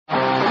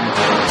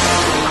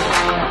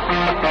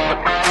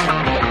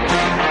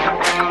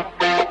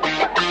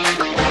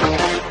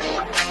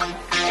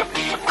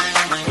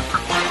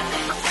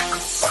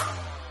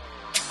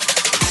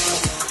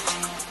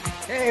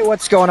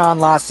going on,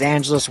 Los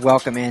Angeles?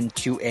 Welcome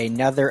into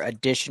another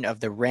edition of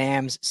the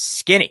Rams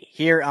Skinny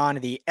here on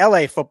the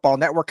LA Football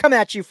Network. Coming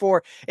at you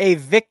for a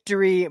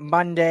Victory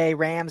Monday.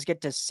 Rams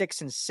get to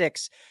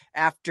 6-6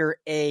 after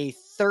a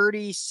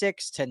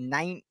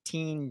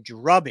 36-19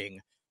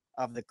 drubbing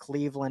of the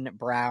Cleveland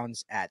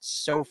Browns at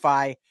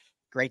SoFi.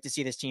 Great to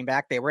see this team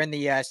back. They were in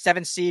the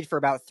 7th seed for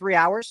about 3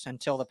 hours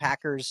until the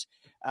Packers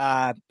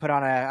put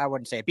on I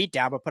wouldn't say a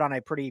beatdown, but put on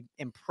a pretty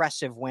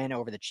impressive win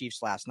over the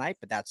Chiefs last night.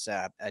 But that's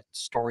a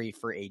story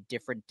for a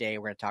different day.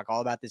 We're going to talk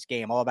all about this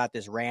game, all about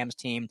this Rams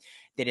team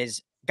that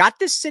has got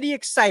this city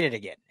excited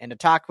again. And to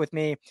talk with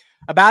me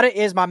about it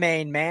is my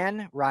main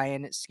man,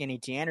 Ryan Skinny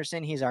T.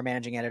 Anderson. He's our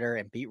managing editor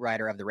and beat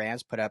writer of the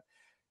Rams.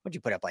 What'd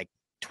you put up, like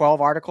 12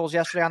 articles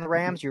yesterday on the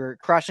Rams? You were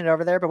crushing it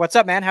over there. But what's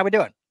up, man? How we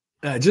doing?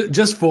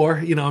 Just 4.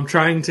 I'm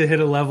trying to hit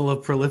a level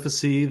of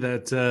prolificacy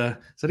that is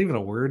that even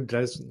a word?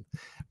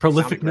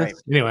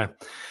 Prolificness. Anyway,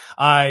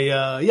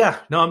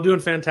 I'm doing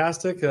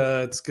fantastic.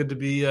 It's good to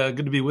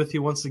be with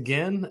you once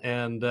again.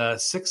 And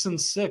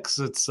 6-6.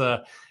 It's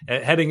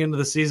heading into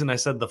the season. I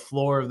said the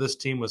floor of this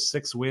team was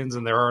 6 wins,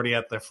 and they're already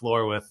at their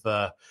floor with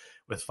 5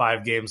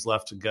 games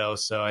left to go.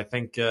 So I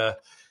think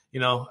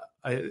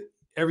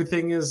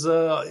everything is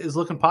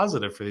looking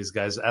positive for these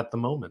guys at the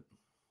moment.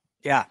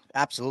 Yeah,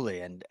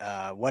 absolutely. And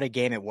what a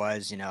game it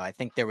was. I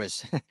think there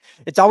was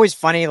it's always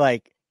funny,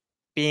 like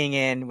being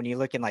in when you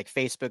look in like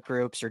Facebook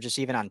groups or just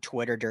even on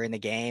Twitter during the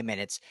game. And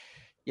it's,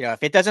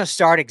 if it doesn't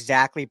start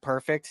exactly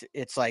perfect,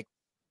 it's like,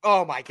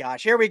 oh my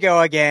gosh, here we go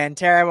again.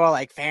 Terrible.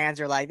 Like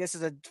fans are like, this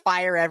is a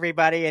fire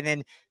everybody. And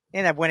then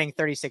end up winning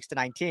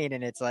 36-19.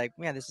 And it's like,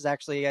 man, this is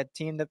actually a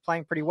team that's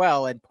playing pretty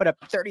well and put up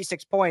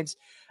 36 points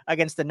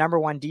against the number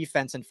 1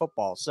 defense in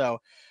football. So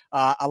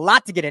a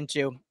lot to get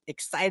into.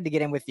 Excited to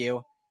get in with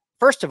you.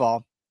 First of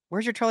all,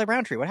 where's your Charlie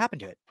Brown tree? What happened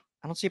to it?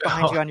 I don't see it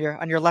behind you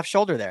on your left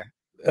shoulder there.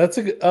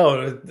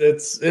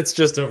 It's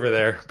just over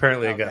there.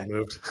 Apparently it got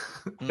moved.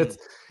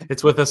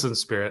 It's with us in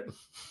spirit.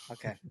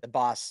 Okay. The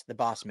boss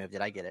moved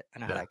it. I get it. I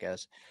know how that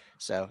goes.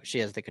 So she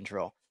has the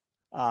control.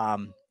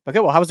 But good.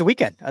 Well, how was the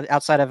weekend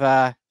outside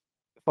of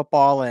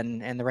football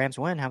and the Rams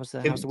win? How was the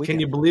weekend? Can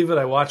you believe it?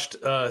 I watched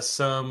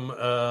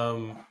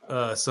some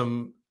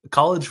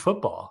college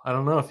football. I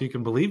don't know if you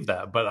can believe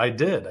that, but I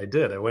did. I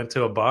went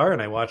to a bar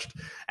and I watched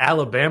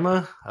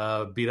Alabama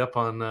beat up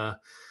on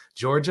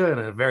Georgia in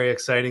a very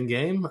exciting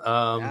game.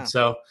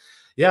 So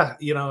yeah,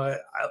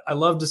 I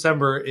love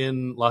December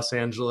in Los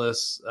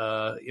Angeles.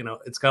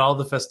 It's got all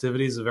the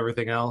festivities of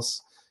everything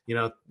else.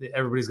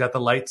 Everybody's got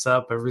the lights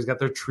up, everybody's got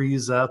their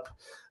trees up.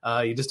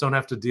 You just don't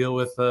have to deal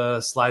with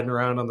sliding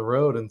around on the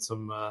road and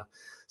some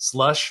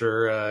slush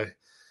or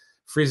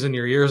freezing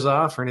your ears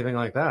off or anything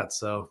like that.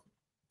 So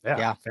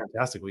yeah,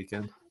 fantastic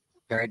weekend.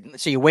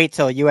 So you wait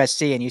till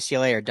USC and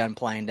UCLA are done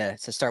playing to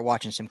start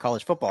watching some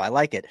college football. I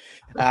like it,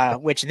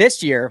 which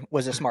this year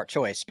was a smart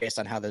choice based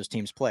on how those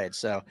teams played.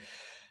 So,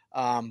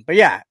 but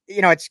yeah,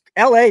 it's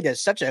LA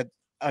does such a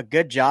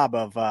good job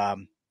of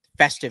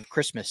festive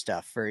Christmas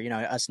stuff for,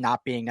 us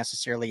not being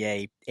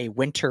necessarily a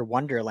winter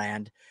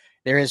wonderland.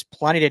 There is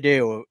plenty to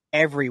do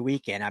every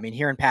weekend. I mean,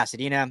 here in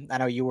Pasadena, I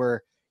know you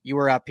were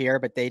up here,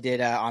 but they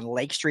did on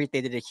Lake Street,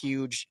 they did a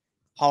huge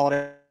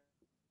holiday.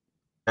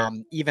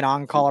 Even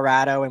on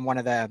Colorado in one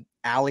of the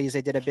alleys,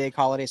 they did a big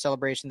holiday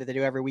celebration that they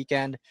do every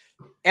weekend.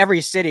 Every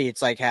city,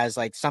 it's like has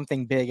like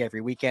something big every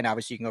weekend.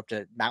 Obviously, you can go up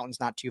to mountains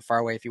not too far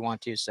away if you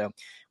want to. So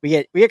we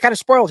get kind of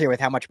spoiled here with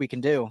how much we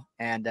can do,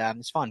 and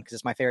it's fun because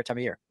it's my favorite time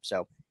of year.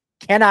 So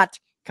cannot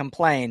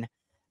complain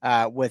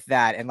with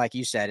that. And like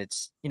you said,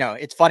 it's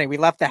it's funny. We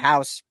left the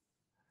house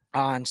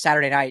on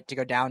Saturday night to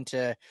go down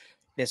to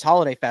this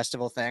holiday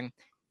festival thing,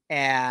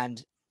 and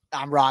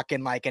I'm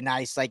rocking like a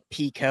nice like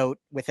pea coat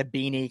with a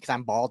beanie because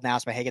I'm bald now,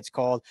 so my hair gets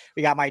cold.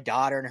 We got my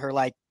daughter in her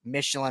like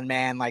Michelin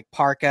Man like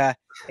parka,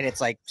 and it's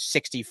like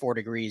 64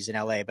 degrees in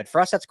LA. But for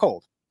us, that's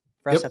cold.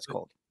 That's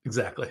cold.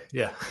 Exactly.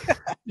 Yeah.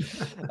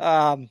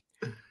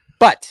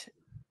 But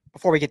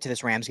before we get to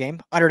this Rams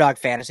game, Underdog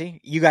Fantasy,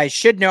 you guys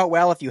should know it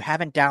well if you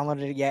haven't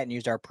downloaded it yet and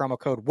used our promo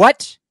code.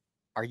 What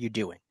are you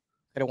doing?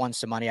 Could have won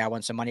some money. I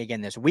won some money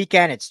again this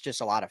weekend. It's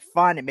just a lot of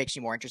fun. It makes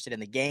you more interested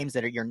in the games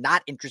that you're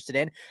not interested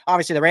in.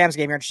 Obviously, the Rams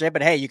game you're interested in,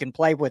 but hey, you can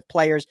play with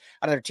players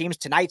on other teams.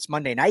 Tonight's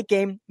Monday night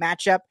game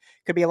matchup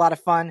could be a lot of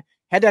fun.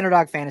 Head to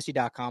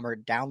UnderdogFantasy.com or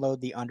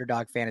download the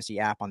Underdog Fantasy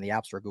app on the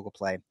App Store or Google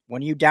Play.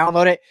 When you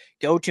download it,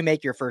 go to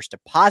make your first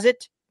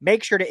deposit.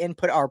 Make sure to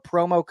input our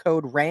promo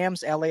code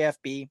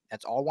RAMSLAFB.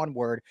 That's all one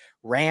word,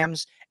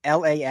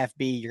 RAMSLAFB.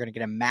 You're going to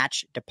get a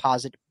match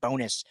deposit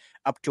bonus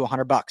up to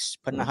 $100.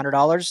 Put in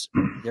 $100,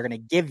 they're going to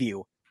give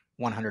you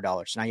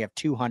 $100. So now you have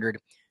 $200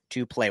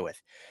 to play with.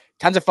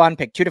 Tons of fun.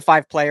 Pick 2 to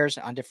 5 players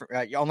on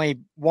different. Only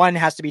one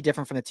has to be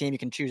different from the team. You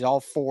can choose all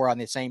 4 on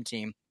the same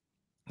team.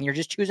 And you're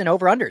just choosing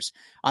over-unders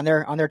on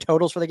their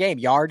totals for the game.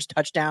 Yards,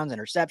 touchdowns,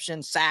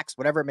 interceptions, sacks,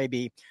 whatever it may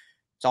be.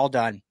 It's all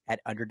done at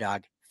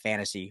Underdog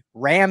Fantasy.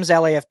 Rams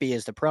LAFB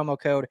is the promo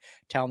code.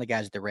 Telling the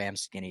guys at the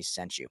Rams Skinnies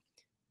sent you.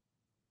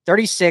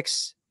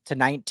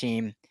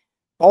 36-19.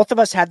 Both of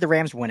us had the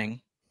Rams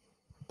winning.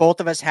 both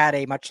of us had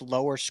a much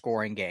lower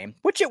scoring game,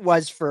 which it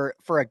was for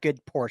a good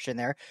portion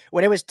there.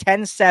 When it was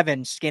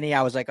 10-7 Skinny,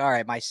 I was like, all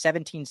right, my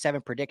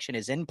 17-7 prediction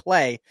is in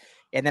play.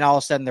 And then all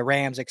of a sudden the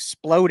Rams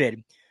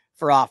exploded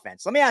for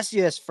offense. Let me ask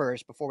you this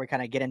first before we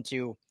kind of get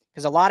into,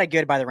 because a lot of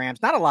good by the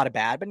Rams, not a lot of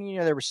bad, but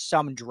there were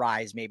some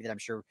dries maybe that I'm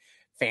sure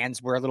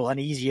fans were a little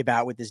uneasy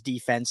about with this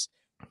defense.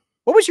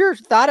 What was your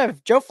thought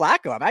of Joe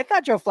Flacco? I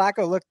thought Joe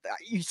Flacco looked,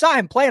 you saw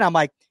him play and I'm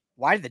like,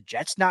 why did the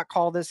Jets not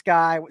call this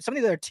guy? Some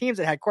of the other teams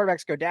that had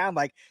quarterbacks go down,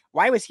 like,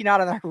 why was he not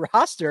on the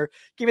roster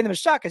giving them a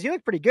shot? Because he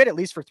looked pretty good, at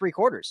least for 3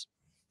 quarters.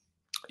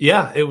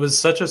 Yeah, it was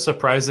such a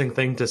surprising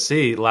thing to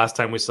see. Last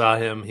time we saw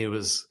him, he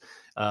was,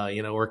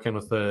 working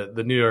with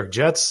the New York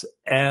Jets.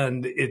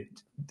 And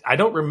I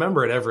don't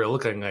remember it ever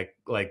looking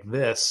like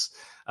this.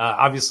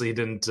 Obviously, he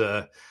didn't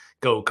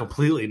go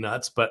completely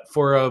nuts, but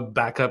for a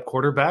backup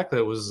quarterback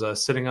that was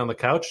sitting on the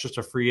couch, just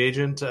a free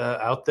agent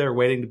out there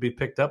waiting to be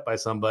picked up by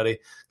somebody,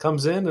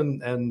 comes in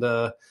and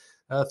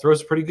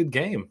throws a pretty good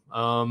game.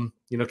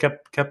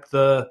 Kept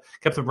the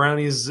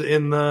Brownies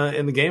in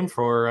the game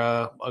for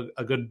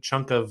a good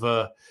chunk of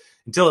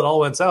until it all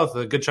went south.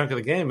 A good chunk of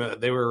the game,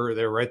 they were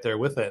right there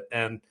with it,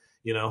 and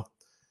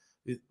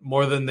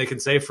more than they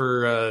could say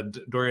for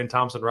Dorian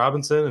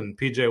Thompson-Robinson and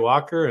PJ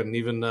Walker and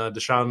even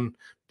Deshaun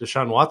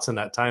Watson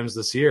at times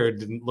this year. It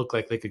didn't look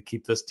like they could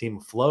keep this team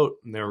afloat,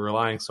 and they were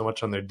relying so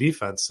much on their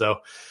defense. So,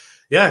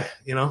 yeah,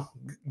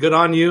 good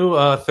on you,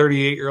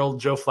 38-year-old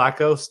Joe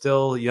Flacco,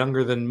 still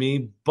younger than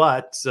me,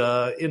 but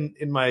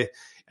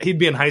he'd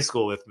be in high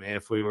school with me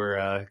if we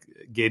were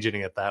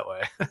gauging it that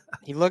way.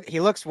 He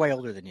looks way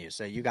older than you,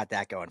 so you got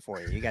that going for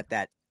you. You got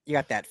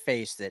that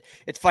face that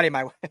it's funny.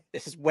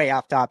 This is way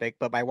off topic,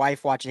 but my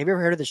wife watches. Have you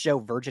ever heard of the show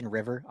Virgin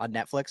River on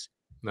Netflix?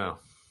 No.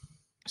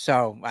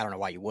 So I don't know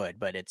why you would,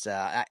 but it's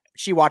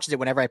she watches it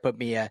whenever I put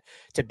Mia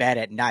to bed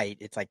at night.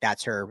 It's like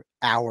that's her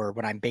hour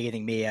when I'm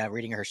bathing Mia,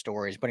 reading her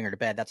stories, putting her to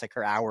bed. That's like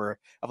her hour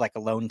of like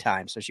alone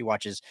time. So she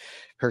watches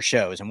her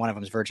shows, and one of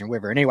them is Virgin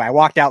River. Anyway, I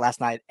walked out last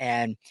night,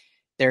 and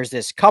there's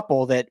this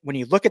couple that when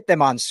you look at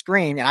them on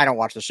screen, and I don't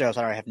watch the show,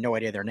 so I have no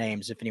idea their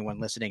names. If anyone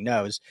listening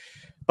knows,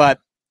 but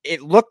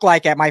it looked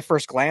like at my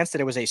first glance that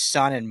it was a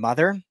son and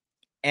mother,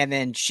 and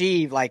then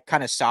she like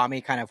kind of saw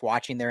me kind of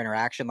watching their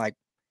interaction, like.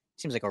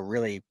 Seems like a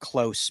really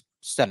close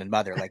son and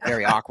mother, like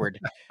very awkward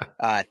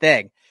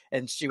thing.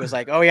 And she was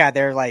like, oh yeah,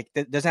 they're like,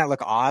 doesn't that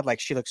look odd? Like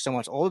she looks so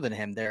much older than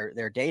him.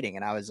 They're dating.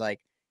 And I was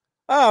like,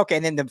 oh, okay.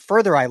 And then the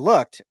further I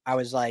looked, I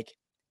was like,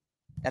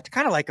 that's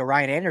kind of like a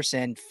Ryan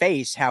Anderson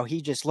face, how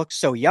he just looks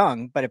so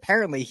young, but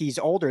apparently he's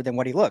older than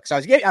what he looks. So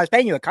I was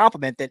paying you a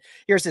compliment that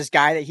here's this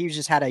guy that he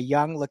just had a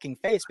young looking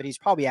face, but he's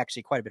probably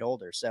actually quite a bit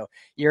older. So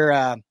you're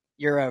a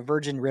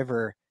Virgin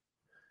River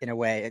in a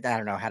way. I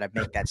don't know how to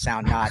make that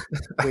sound not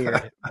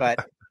weird,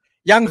 but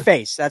young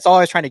face. That's all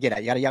I was trying to get at.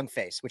 You got a young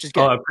face, which is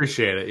good. Oh, I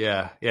appreciate it.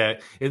 Yeah. Yeah.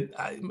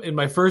 In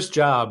my first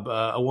job,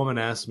 a woman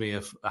asked me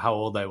how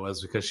old I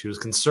was because she was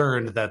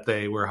concerned that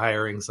they were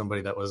hiring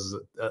somebody that was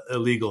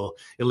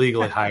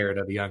illegally hired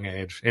at a young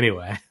age.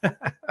 Anyway.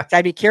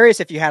 I'd be curious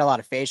if you had a lot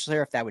of facial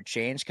hair, if that would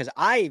change. Cause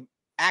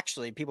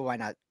people might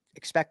not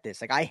expect this.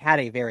 Like I had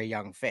a very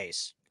young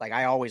face. Like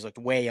I always looked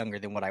way younger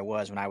than what I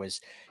was when I was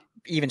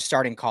even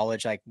starting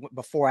college, like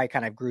before I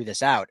kind of grew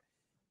this out.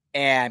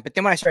 But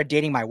then when I started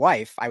dating my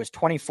wife, I was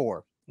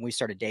 24 when we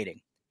started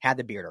dating, had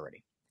the beard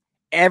already.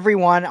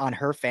 Everyone on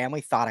her family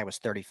thought I was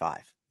 35.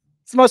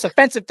 It's the most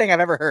offensive thing I've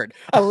ever heard.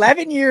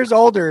 11 years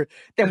older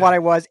than what I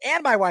was.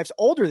 And my wife's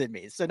older than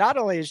me. So not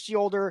only is she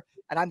older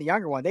and I'm the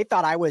younger one, they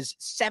thought I was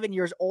 7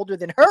 years older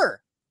than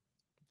her.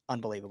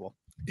 Unbelievable.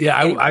 Yeah,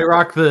 anyway. I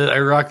rock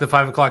the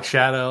 5 o'clock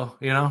shadow.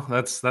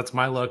 That's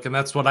my look, and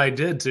that's what I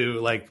did to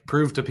like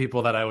prove to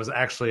people that I was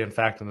actually, in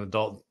fact, an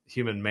adult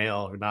human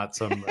male, not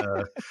some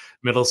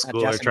middle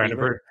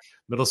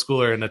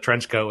schooler in a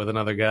trench coat with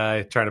another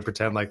guy trying to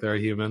pretend like they're a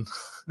human.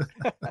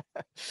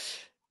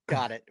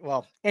 Got it.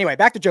 Well, anyway,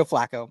 back to Joe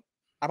Flacco.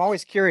 I'm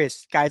always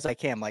curious, guys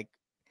like him. Like,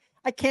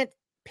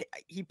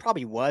 he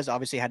probably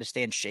obviously had to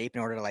stay in shape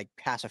in order to like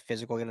pass a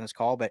physical in this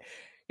call, but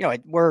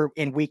we're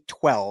in week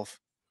 12.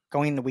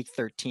 Going into week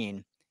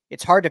 13,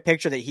 it's hard to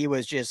picture that he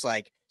was just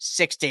like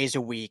 6 days a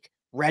week,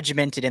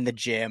 regimented in the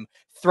gym,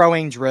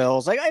 throwing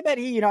drills. Like I bet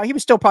he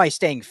was still probably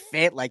staying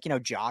fit, like,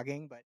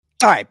 jogging. But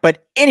all right.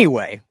 But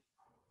anyway,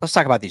 let's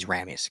talk about these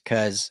Rammies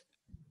because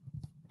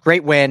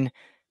great win.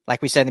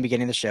 Like we said in the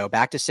beginning of the show,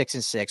 back to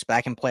 6-6,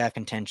 back in playoff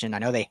contention. I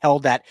know they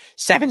held that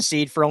 7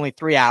 seed for only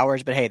 3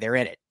 hours, but hey, they're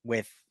in it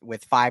with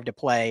 5 to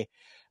play.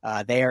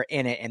 They are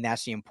in it, and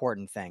that's the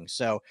important thing.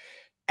 So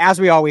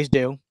as we always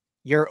do,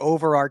 your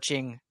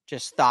overarching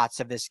just thoughts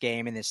of this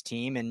game and this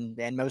team,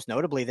 and most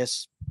notably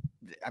this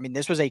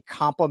was a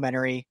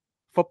complimentary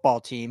football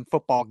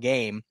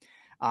game,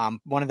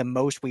 one of the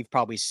most we've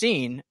probably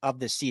seen of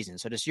this season.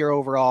 So just your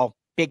overall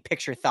big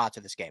picture thoughts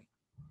of this game.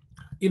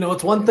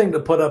 It's one thing to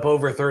put up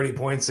over 30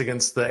 points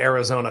against the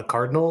Arizona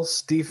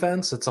Cardinals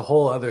defense. It's a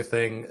whole other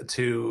thing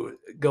to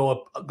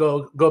go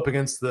up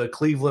against the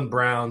Cleveland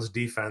Browns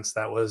defense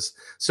that was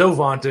so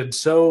vaunted,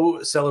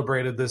 so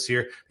celebrated this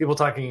year. People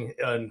talking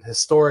in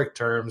historic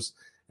terms,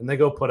 and they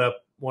go put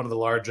up one of the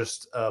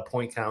largest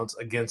point counts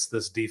against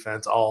this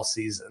defense all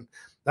season.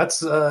 That's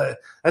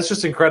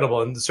just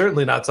incredible, and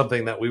certainly not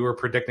something that we were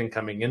predicting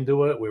coming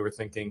into it. We were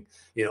thinking,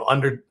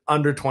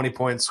 under 20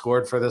 points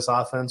scored for this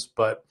offense,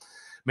 but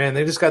man,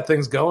 they just got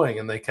things going,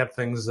 and they kept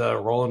things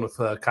rolling with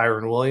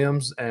Kyron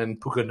Williams, and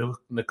Puka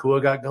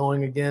Nacua got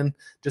going again.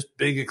 Just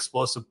big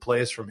explosive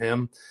plays from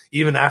him,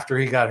 even after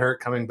he got hurt,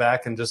 coming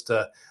back and just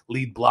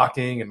lead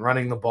blocking and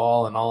running the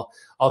ball and all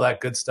that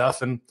good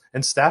stuff. And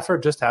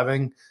Stafford just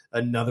having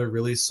another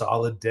really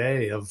solid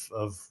day of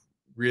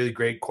really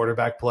great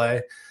quarterback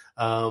play.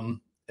 And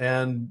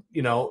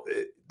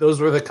this was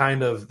the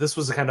kind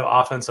of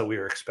offense that we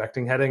were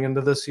expecting heading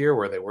into this year,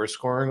 where they were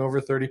scoring over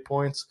 30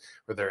 points,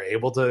 where they're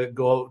able to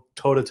go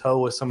toe to toe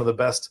with some of the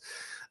best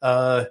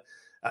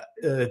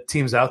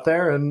teams out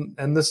there.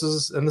 And this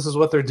is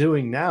what they're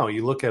doing now.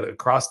 You look at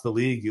across the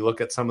league, you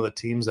look at some of the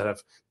teams that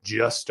have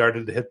just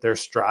started to hit their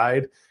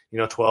stride,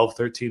 12,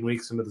 13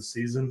 weeks into the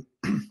season.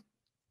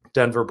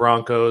 Denver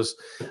Broncos,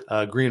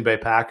 Green Bay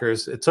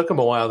Packers. It took them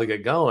a while to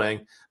get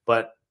going,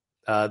 but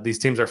these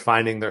teams are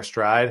finding their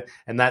stride,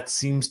 and that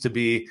seems to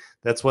be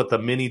that's what the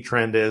mini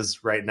trend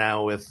is right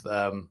now with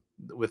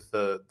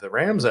the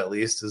Rams. At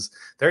least is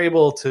they're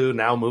able to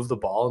now move the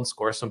ball and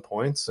score some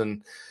points,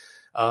 and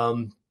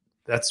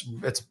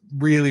it's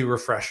really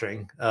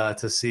refreshing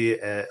to see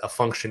a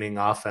functioning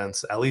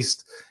offense. At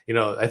least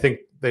I think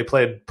they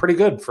played pretty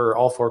good for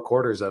all 4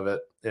 quarters of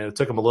it, and it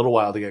took them a little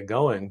while to get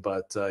going.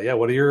 But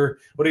what are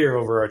your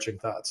overarching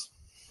thoughts?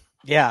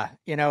 Yeah,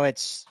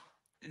 this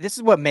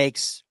is what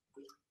makes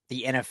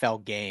the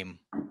NFL game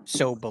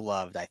so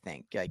beloved, I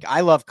think. Like,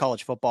 I love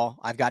college football.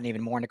 I've gotten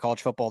even more into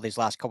college football these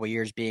last couple of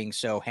years, being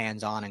so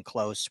hands-on and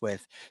close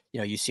with,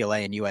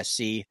 UCLA and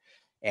USC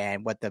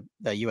and what the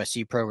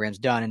USC program's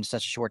done in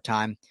such a short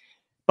time.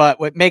 But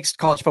what makes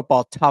college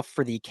football tough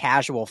for the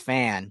casual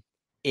fan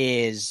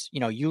is,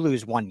 you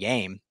lose one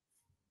game,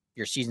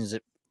 your season's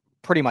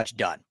pretty much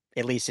done,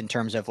 at least in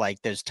terms of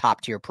like those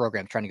top tier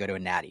programs trying to go to a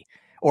natty.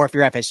 Or if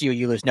you're FSU,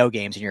 you lose no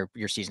games and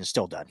your season's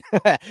still done.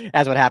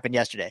 That's what happened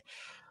yesterday.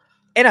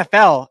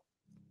 NFL,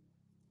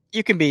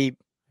 you can be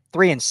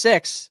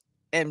 3-6,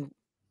 and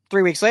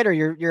 3 weeks later,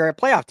 you're a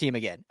playoff team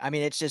again. I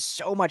mean, it's just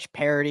so much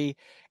parity.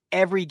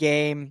 Every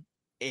game,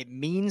 it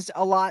means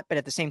a lot, but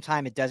at the same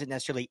time, it doesn't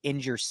necessarily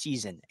end your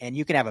season. And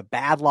you can have a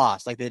bad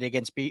loss, like they did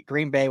against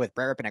Green Bay with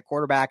Brett Rypien at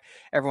quarterback.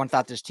 Everyone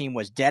thought this team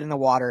was dead in the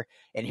water,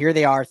 and here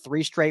they are,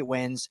 3 straight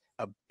wins,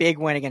 a big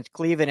win against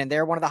Cleveland, and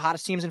they're one of the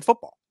hottest teams in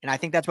football. And I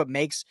think that's what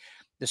makes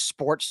the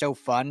sport so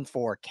fun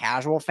for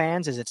casual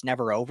fans, is it's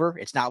never over.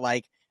 It's not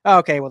like, oh,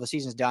 okay, well, the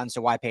season's done,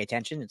 so why pay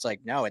attention? It's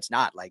like, no, it's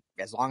not. Like,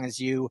 as long as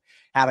you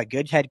have a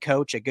good head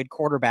coach, a good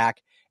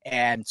quarterback,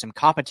 and some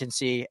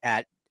competency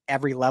at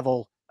every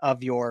level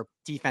of your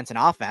defense and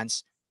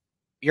offense,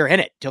 you're in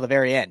it till the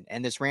very end.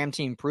 And this Ram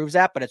team proves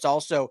that, but it's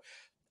also,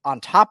 on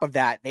top of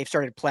that, they've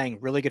started playing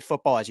really good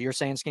football, as you're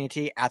saying, Skinny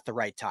T, at the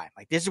right time.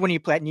 Like, this is when you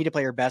need to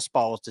play your best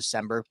ball, is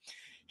December.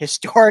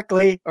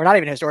 Historically, or not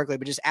even historically,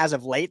 but just as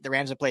of late, the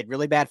Rams have played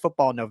really bad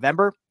football in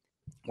November,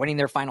 winning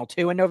their final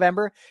 2 in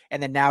November,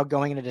 and then now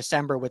going into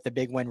December with the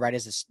big win right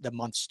as the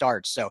month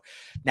starts. So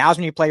now's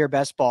when you play your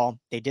best ball.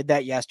 They did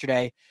that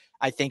yesterday.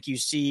 I think you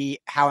see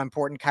how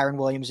important Kyron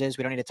Williams is.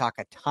 We don't need to talk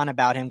a ton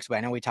about him, because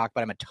I know we talked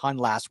about him a ton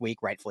last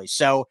week, rightfully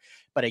so.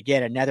 But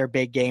again, another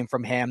big game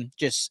from him.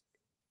 Just,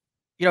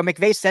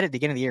 McVay said at the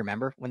beginning of the year,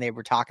 remember, when they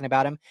were talking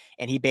about him,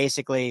 and he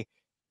basically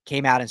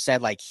came out and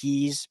said, like,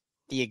 he's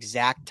the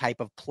exact type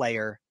of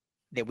player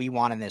that we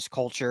want in this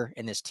culture,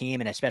 in this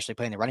team, and especially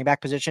playing the running back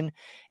position.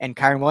 And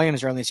Kyron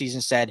Williams early in the season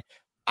said,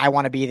 I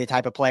want to be the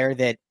type of player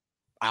that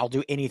I'll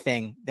do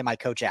anything that my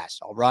coach asks.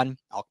 I'll run,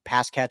 I'll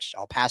pass catch,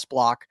 I'll pass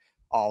block,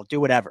 I'll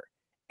do whatever.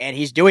 And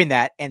he's doing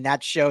that, and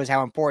that shows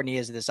how important he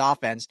is to this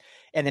offense.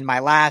 And then my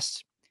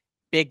last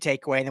big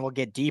takeaway, and then we'll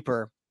get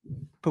deeper,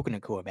 Puka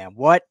Nacua, man.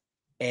 What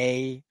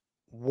a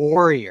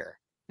warrior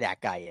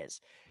that guy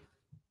is.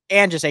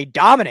 And just a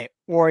dominant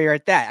warrior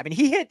at that. I mean,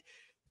 he hit...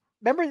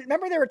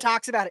 Remember there were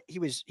talks about it. He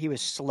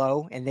was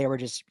slow, and they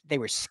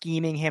were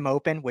scheming him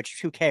open, which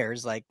who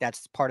cares? Like,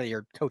 that's part of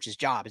your coach's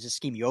job, is to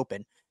scheme you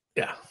open.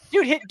 Yeah.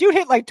 Dude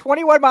hit like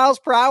 21 miles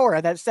per hour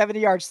on that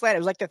 70-yard slant. It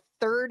was like the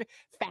 3rd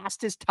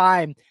fastest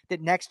time that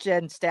Next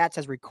Gen Stats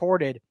has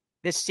recorded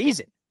this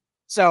season.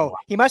 So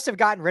he must have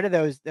gotten rid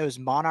of those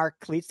Monarch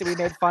cleats that we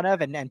made fun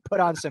of and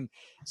put on some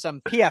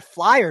PF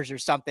Flyers or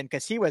something,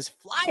 because he was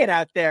flying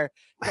out there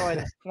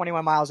going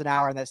 21 miles an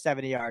hour on that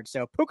 70 yards.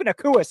 So Puka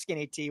Nacua,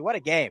 Skinny T, what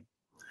a game.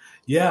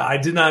 Yeah, I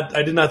did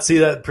not see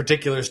that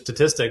particular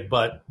statistic,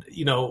 but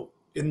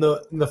in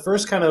the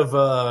first kind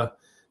of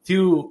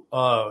few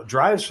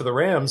drives for the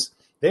Rams,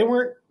 they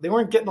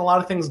weren't getting a lot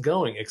of things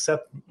going,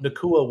 except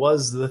Nacua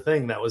was the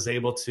thing that was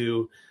able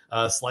to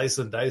slice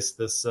and dice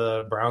this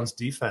Browns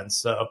defense.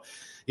 So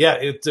yeah,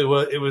 it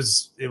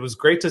was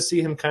great to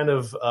see him kind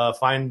of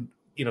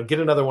get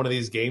another one of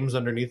these games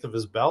underneath of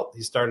his belt.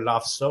 He started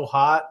off so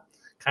hot,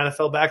 kind of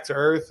fell back to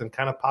earth, and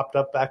kind of popped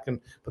up back.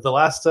 But the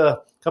last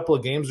couple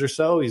of games or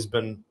so, hasn't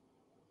been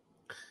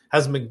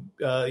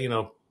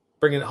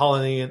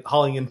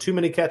hauling in too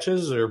many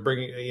catches or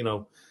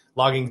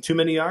logging too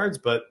many yards.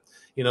 But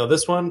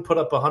this one put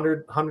up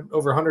 100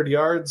 over 100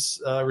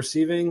 yards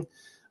receiving.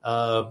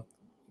 A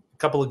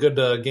couple of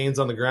good gains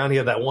on the ground. He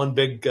had that one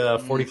big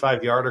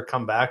 45-yarder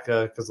come back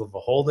because of a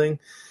holding.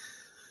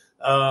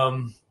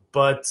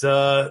 But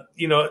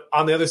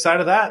on the other side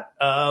of that,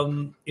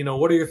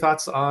 what are your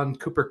thoughts on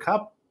Cooper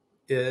Kupp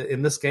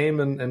in this game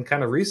and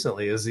kind of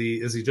recently? Is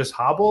he just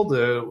hobbled?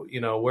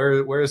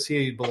 Where does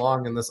he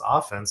belong in this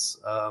offense?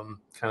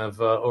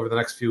 Over the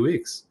next few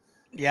weeks.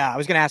 Yeah, I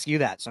was going to ask you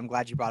that, so I'm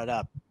glad you brought it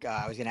up.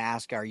 I was going to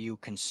ask, are you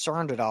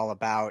concerned at all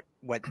about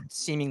what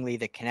seemingly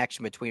the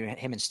connection between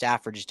him and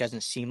Stafford just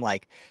doesn't seem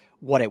like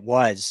what it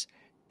was?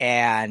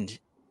 And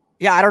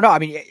yeah, I don't know. I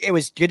mean, it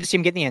was good to see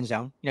him get in the end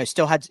zone.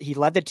 He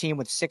led the team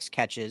with 6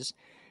 catches,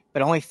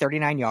 but only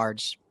 39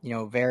 yards.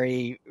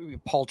 Very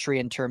paltry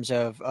in terms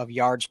of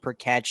yards per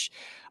catch.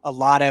 A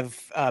lot of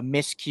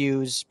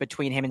miscues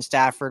between him and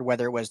Stafford,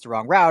 whether it was the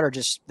wrong route or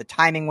just the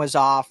timing was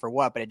off or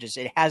what. But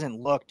it hasn't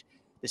looked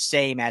the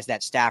same as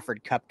that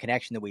Stafford Kupp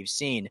connection that we've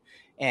seen.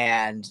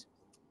 And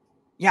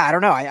yeah, I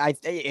don't know.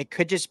 It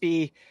could just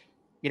be,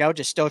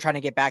 just still trying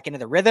to get back into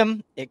the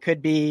rhythm. It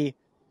could be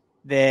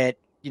that,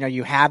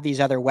 you have these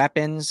other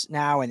weapons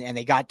now and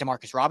they got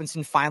Demarcus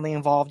Robinson finally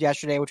involved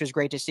yesterday, which was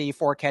great to see.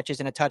 4 catches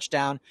and a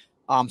touchdown.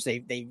 So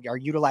they are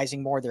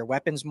utilizing more of their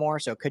weapons more.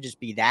 So it could just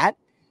be that,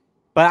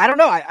 but I don't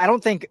know. I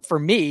don't think for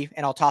me,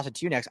 and I'll toss it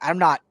to you next, I'm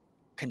not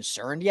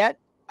concerned yet.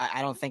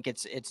 I don't think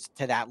it's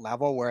to that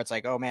level where it's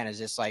like, oh man, is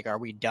this like, are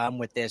we done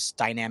with this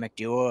dynamic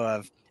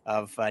duo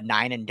of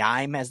nine and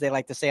dime, as they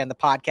like to say on the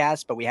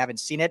podcast, but we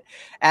haven't seen it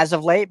as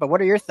of late. But what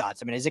are your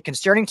thoughts? I mean, is it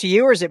concerning to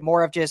you or is it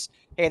more of just,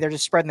 hey, they're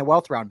just spreading the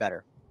wealth around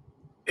better?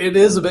 It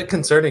is a bit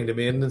concerning to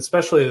me, and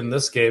especially in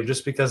this game,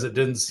 just because it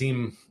didn't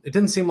seem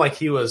like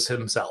he was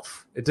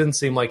himself. It didn't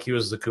seem like he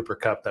was the Cooper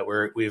Kupp that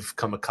we've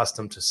come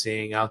accustomed to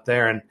seeing out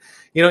there. And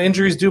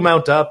injuries do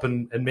mount up,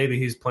 and maybe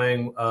he's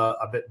playing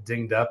a bit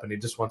dinged up, and he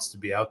just wants to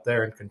be out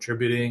there and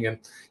contributing. And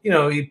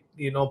he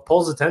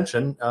pulls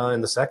attention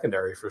in the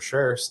secondary for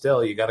sure.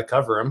 Still, you got to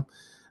cover him,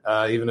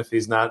 even if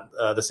he's not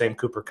the same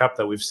Cooper Kupp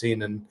that we've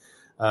seen in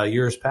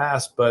years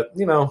past. But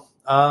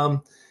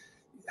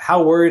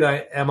how worried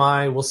am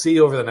I? We'll see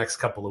over the next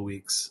couple of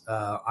weeks.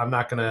 I'm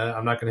not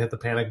gonna hit the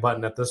panic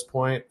button at this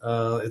point.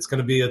 It's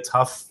gonna be a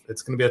tough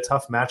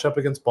matchup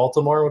against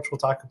Baltimore, which we'll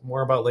talk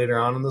more about later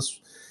on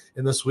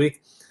in this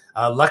week.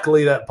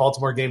 Luckily, that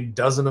Baltimore game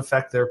doesn't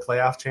affect their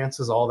playoff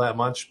chances all that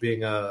much,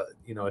 being a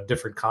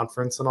different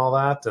conference and all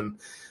that.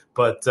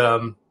 But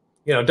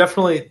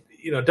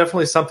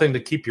definitely something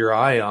to keep your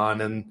eye on.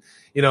 And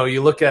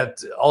you look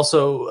at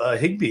also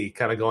Higbee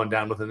kind of going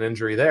down with an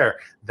injury there.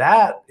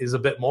 That is a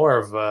bit more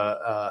of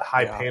a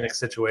high panic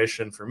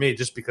situation for me,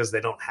 just because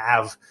they don't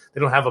have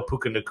a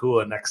Puka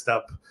Nacua next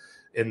up.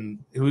 In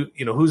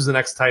who's the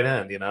next tight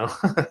end?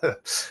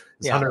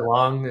 Is Hunter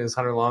Long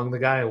the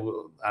guy?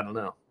 I don't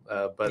know,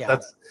 but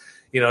that's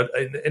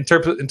in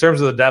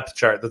terms of the depth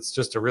chart, that's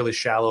just a really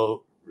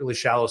shallow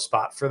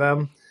spot for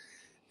them.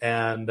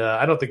 And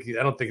I don't think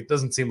it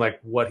doesn't seem like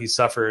what he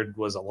suffered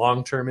was a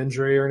long-term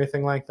injury or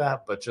anything like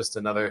that, but just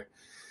another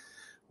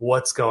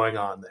what's going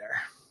on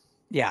there.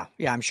 Yeah.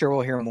 I'm sure we'll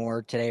hear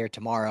more today or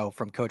tomorrow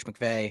from Coach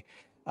McVay.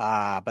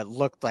 But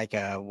looked like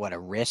a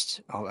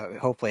wrist.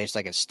 Hopefully, it's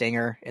like a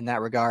stinger in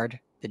that regard.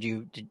 Did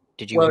you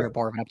hear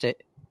more of an update?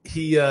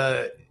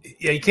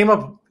 He came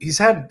up. He's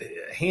had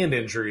hand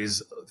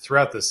injuries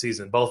throughout the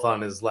season, both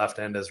on his left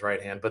and his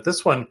right hand. But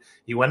this one,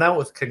 he went out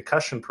with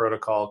concussion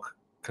protocol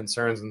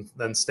concerns and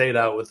then stayed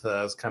out with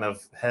kind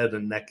of head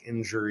and neck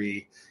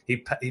injury.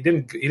 He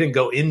didn't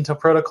go into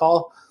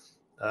protocol.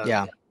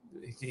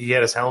 He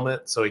had his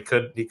helmet, so he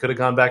could have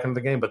gone back into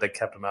the game, but they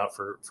kept him out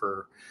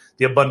for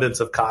the abundance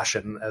of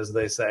caution, as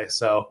they say.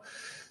 So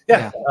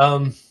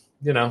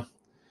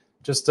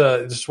just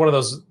one of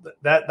those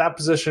that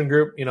position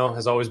group,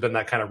 has always been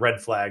that kind of red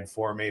flag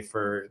for me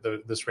for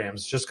this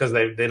Rams, just because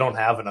they don't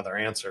have another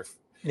answer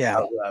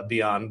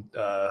beyond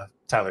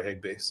Tyler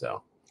Higbee.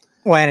 So.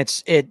 Well,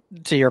 and it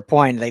to your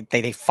point,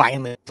 they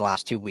finally the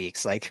last 2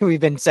 weeks, like we've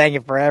been saying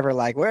it forever,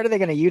 like where are they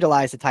going to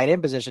utilize the tight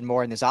end position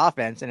more in this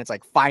offense? And it's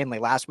like finally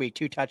last week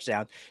 2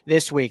 touchdowns.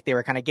 This week they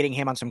were kind of getting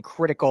him on some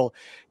critical,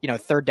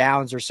 third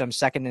downs or some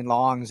second and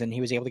longs, and he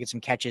was able to get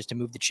some catches to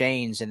move the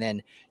chains. And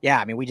then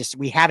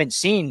we haven't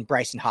seen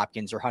Bryson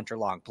Hopkins or Hunter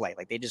Long play,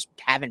 like they just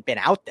haven't been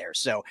out there.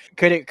 So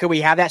could we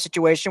have that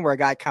situation where a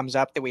guy comes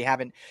up that we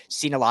haven't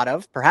seen a lot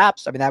of?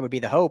 Perhaps. I mean, that would be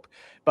the hope.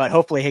 But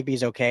hopefully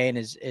Higbee's okay and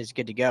is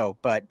good to go.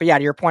 But yeah,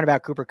 to your point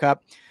about Cooper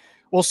Kupp,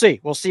 we'll see.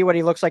 We'll see what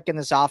he looks like in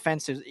this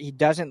offense. He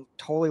doesn't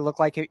totally look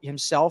like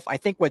himself. I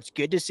think what's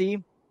good to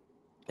see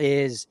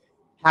is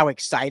how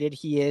excited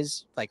he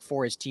is, like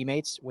for his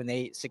teammates when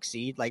they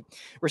succeed. Like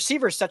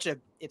receiver is such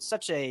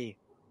a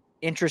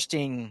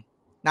interesting,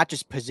 not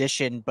just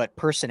position, but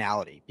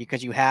personality,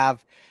 because you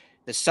have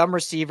some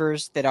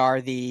receivers that are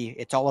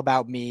it's all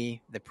about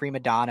me, the prima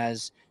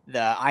donnas,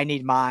 I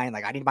need mine,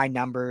 like I need my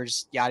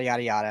numbers, yada,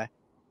 yada, yada.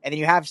 And then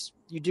you have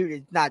you do,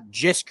 it's not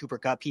just Cooper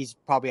Kupp. He's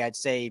probably, I'd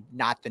say,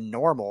 not the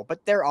normal,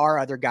 but there are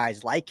other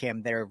guys like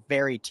him that are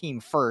very team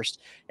first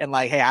and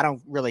like, hey, I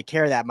don't really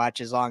care that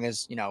much as long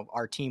as,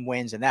 our team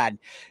wins and that.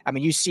 I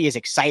mean, you see his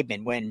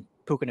excitement when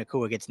Puka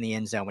Nacua gets in the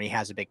end zone when he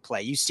has a big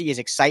play. You see his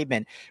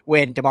excitement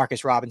when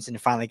Demarcus Robinson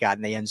finally got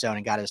in the end zone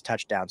and got his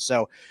touchdown.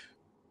 So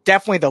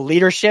definitely the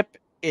leadership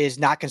is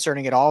not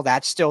concerning at all.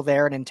 That's still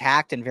there and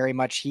intact, and very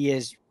much he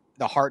is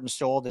the heart and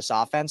soul of this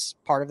offense,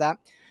 part of that.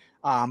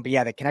 But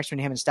yeah, the connection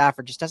between him and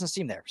Stafford just doesn't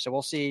seem there. So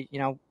we'll see,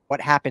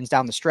 what happens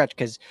down the stretch.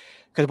 Because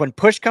when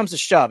push comes to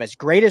shove, as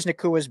great as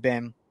Nakua has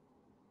been,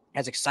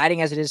 as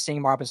exciting as it is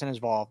seeing Robinson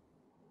involved,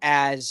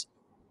 as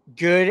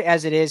good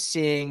as it is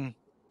seeing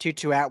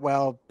Tutu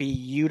Atwell be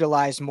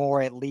utilized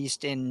more, at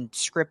least in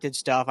scripted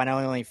stuff. I know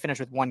he only finished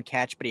with one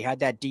catch, but he had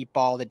that deep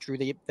ball that drew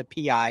the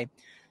PI,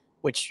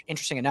 which,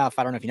 interesting enough,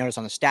 I don't know if you noticed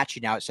on the stat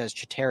sheet now, it says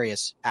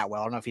Chatarius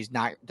Atwell. I don't know if he's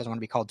doesn't want to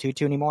be called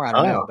Tutu anymore. I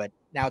don't know, but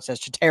now it says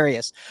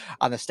Chatarius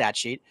on the stat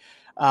sheet.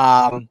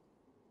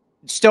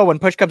 Still, when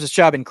push comes to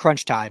shove in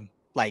crunch time,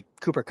 like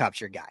Cooper Kupp's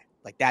your guy.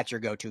 Like that's your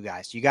go-to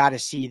guy. So you got to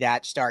see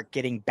that start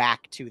getting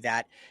back to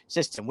that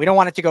system. We don't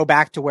want it to go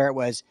back to where it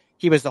was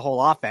he was the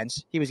whole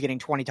offense. He was getting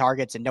 20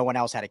 targets and no one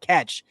else had a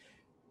catch.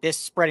 This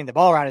spreading the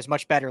ball around is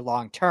much better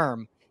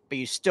long-term, but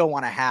you still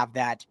want to have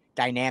that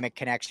dynamic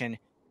connection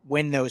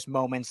when those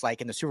moments like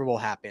in the Super Bowl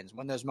happens,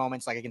 when those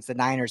moments like against the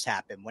Niners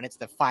happen, when it's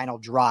the final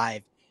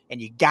drive and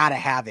you got to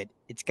have it.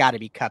 It's got to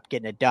be Kupp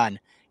getting it done.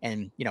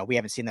 And, we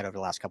haven't seen that over the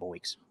last couple of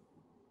weeks.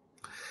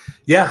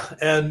 Yeah.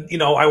 And,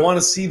 I want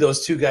to see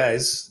those two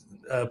guys,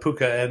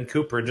 Puka and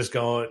Cooper, just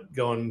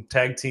going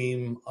tag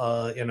team,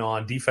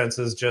 on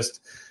defenses,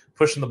 just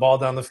pushing the ball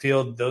down the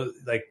field. Those,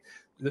 like,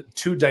 the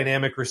two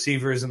dynamic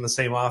receivers in the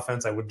same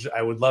offense. I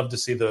would love to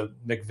see the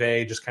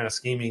McVay just kind of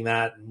scheming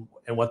that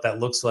and what that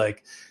looks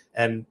like.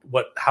 And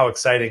how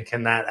exciting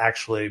can that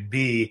actually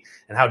be,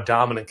 and how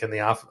dominant can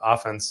the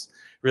offense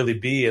really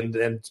be?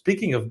 And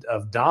speaking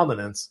of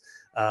dominance,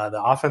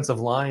 the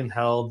offensive line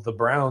held the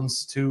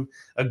Browns to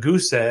a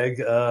goose egg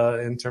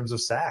in terms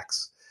of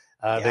sacks.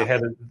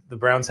 The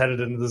Browns headed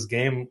into this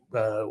game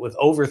with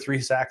over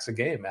 3 sacks a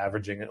game,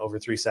 averaging over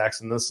 3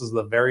 sacks, and this is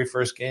the very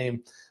first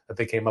game that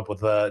they came up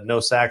with no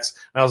sacks.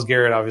 Myles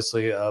Garrett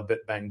obviously a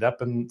bit banged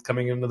up and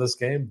coming into this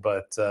game,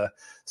 but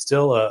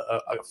still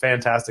a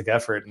fantastic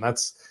effort, and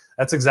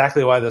that's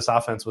exactly why this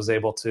offense was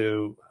able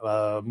to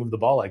move the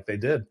ball like they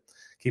did,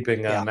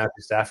 keeping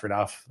Matthew Stafford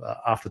off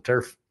the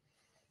turf.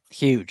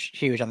 Huge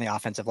on the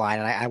offensive line.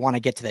 And I want to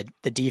get to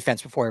the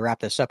defense before we wrap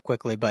this up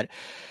quickly, but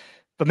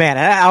man,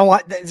 I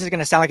want, this is going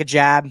to sound like a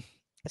jab.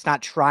 It's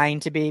not trying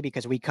to be,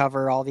 because we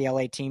cover all the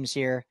LA teams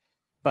here,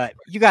 but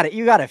you got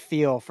to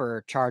feel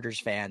for Chargers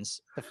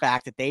fans, the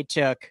fact that they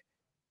took,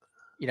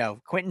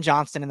 Quentin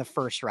Johnston in the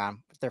first round,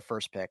 their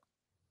first pick.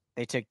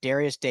 They took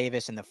Darius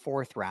Davis in the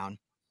 4th round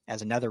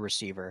as another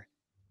receiver,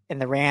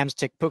 and the Rams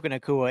took Puka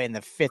Nacua in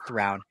the 5th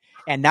round.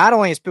 And not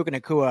only is Puka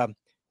Nacua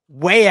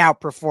way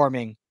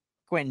outperforming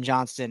Quentin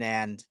Johnston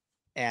and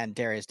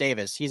Darius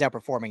Davis, he's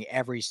outperforming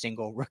every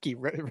single rookie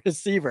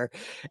receiver.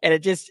 And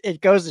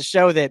it goes to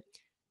show that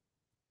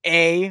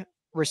a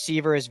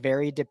receiver is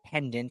very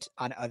dependent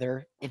on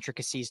other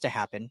intricacies to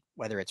happen,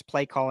 whether it's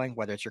play calling,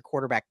 whether it's your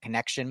quarterback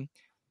connection.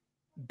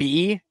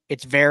 B,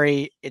 it's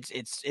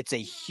a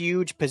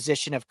huge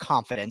position of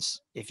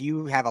confidence. If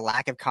you have a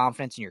lack of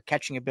confidence in your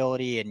catching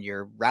ability and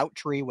your route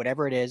tree,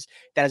 whatever it is,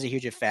 that has a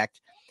huge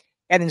effect.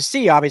 And then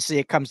C, obviously,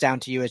 it comes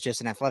down to you as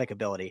just an athletic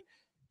ability.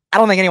 I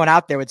don't think anyone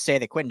out there would say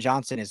that Quentin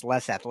Johnston is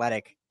less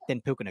athletic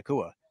than Puka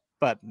Nacua.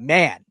 But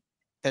man,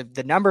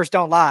 the numbers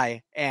don't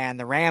lie, and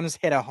the Rams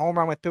hit a home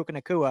run with Puka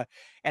Nacua,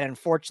 and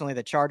unfortunately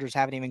the Chargers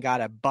haven't even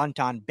got a bunt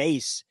on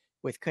base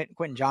with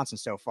Quentin Johnston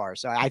so far.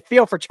 So I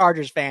feel for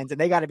Chargers fans, and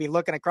they got to be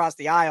looking across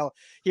the aisle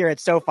here at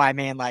SoFi,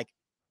 man, like,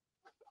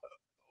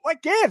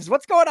 what gives?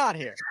 What's going on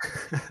here?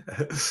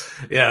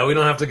 Yeah, we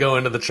don't have to go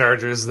into the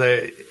Chargers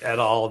at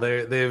all.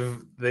 They're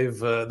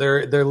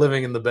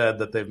living in the bed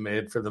that they've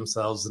made for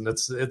themselves, and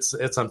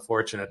it's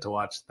unfortunate to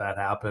watch that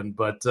happen.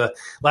 But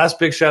last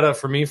big shout out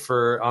for me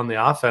on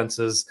the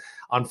offenses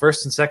on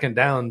first and second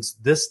downs.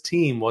 This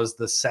team was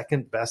the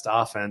second best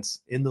offense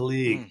in the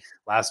league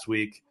last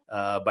week.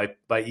 By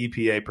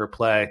EPA per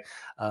play,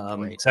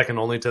 second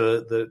only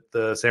to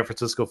the San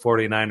Francisco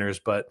 49ers.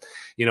 But,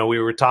 we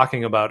were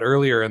talking about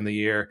earlier in the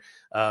year,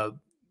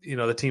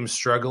 the team's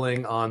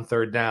struggling on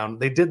third down.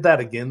 They did that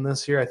again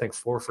this year, I think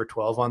 4 for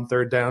 12 on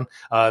third down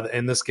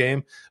in this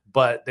game,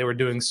 but they were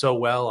doing so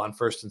well on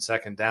first and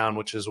second down,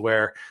 which is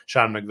where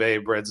Sean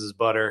McVay breads his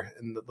butter.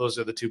 And those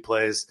are the two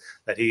plays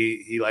that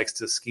he likes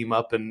to scheme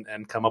up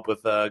and come up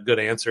with good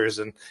answers.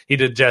 And he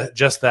did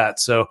just that.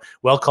 So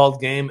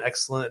well-called game,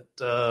 excellent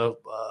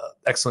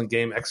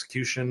game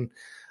execution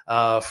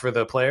for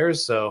the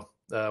players. So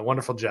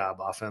wonderful job,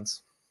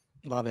 offense.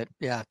 Love it.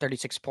 Yeah,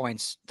 36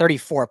 points,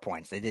 34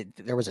 points.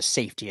 There was a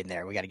safety in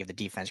there. We got to give the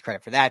defense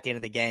credit for that at the end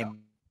of the game.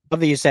 Love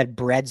that you said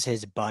breads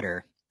his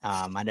butter.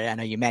 I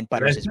know you meant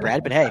butters his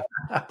bread, but hey,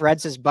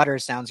 breads his butter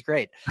sounds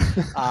great.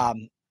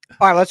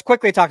 All right, let's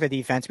quickly talk the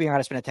defense. We don't have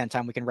to spend a ton of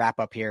time. We can wrap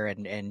up here,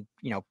 and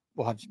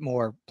we'll have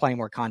plenty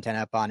more content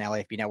up on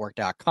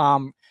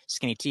lafbnetwork.com.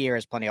 Skinny T here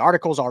has plenty of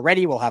articles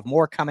already. We'll have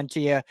more coming to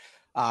you.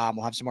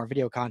 We'll have some more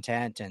video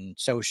content and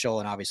social,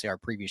 and obviously our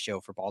preview show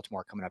for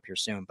Baltimore coming up here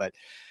soon. But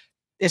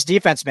this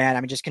defense, man,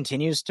 I mean, just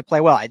continues to play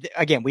well.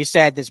 Again, we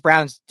said this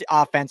Browns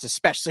offense,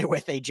 especially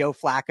with a Joe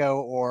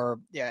Flacco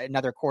or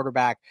another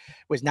quarterback,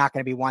 was not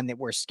going to be one that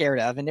we're scared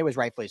of, and it was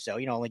rightfully so.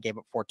 Only gave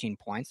up 14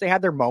 points. They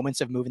had their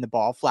moments of moving the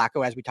ball.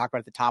 Flacco, as we talked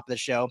about at the top of the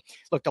show,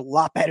 looked a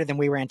lot better than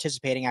we were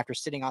anticipating after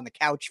sitting on the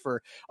couch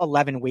for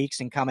 11 weeks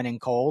and coming in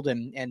cold,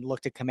 and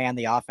looked to command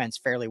the offense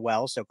fairly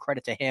well. So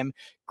credit to him.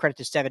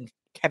 Credit to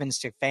Kevin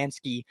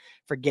Stefanski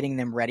for getting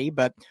them ready.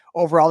 But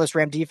overall, this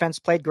Ram defense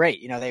played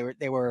great.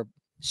 They were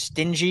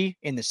stingy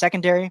in the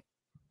secondary.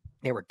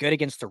 They were good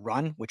against the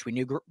run, which we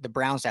knew the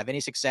Browns to have any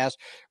success,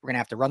 we're going to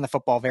have to run the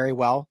football very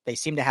well. They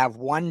seem to have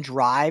one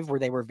drive where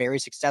they were very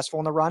successful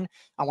in the run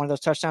on one of those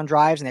touchdown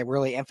drives, and they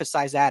really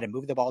emphasized that and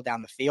moved the ball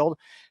down the field.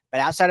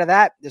 But outside of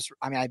that,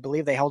 I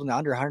believe they held them to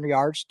under 100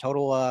 yards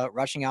total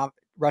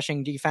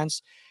rushing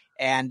defense,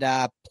 and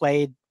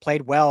played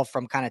well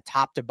from kind of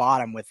top to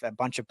bottom with a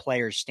bunch of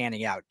players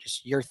standing out.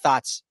 Just your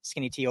thoughts,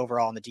 Skinny T,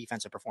 overall on the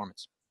defensive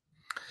performance.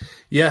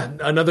 Yeah,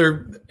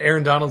 another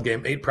Aaron Donald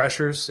game. 8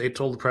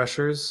 total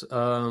pressures.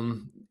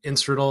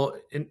 Instrumental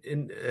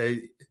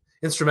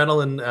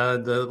in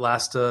the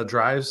last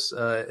drives,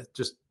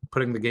 just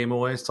putting the game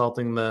away,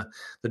 salting the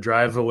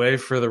drive away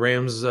for the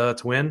Rams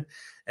to win.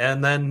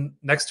 And then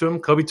next to him,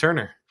 Kobe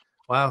Turner.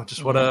 Wow,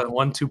 just what a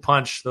 1-2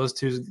 punch those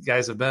two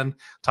guys have been.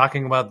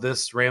 Talking about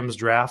this Rams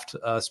draft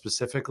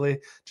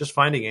specifically, just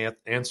finding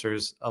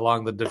answers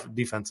along the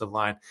defensive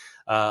line,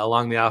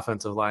 along the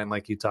offensive line,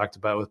 like you talked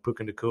about with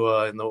Puka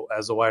Nacua and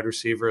as a wide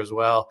receiver as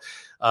well.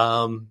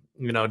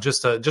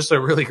 Just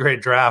a really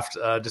great draft,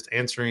 just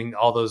answering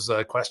all those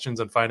questions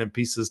and finding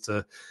pieces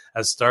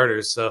as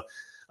starters. So,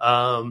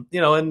 a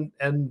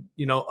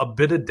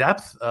bit of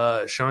depth,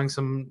 showing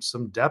some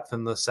depth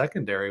in the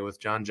secondary with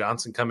John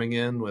Johnson coming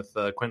in, with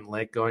Quentin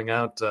Lake going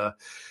out.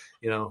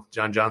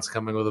 John Johnson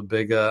coming with a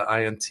big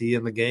INT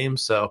in the game.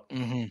 So,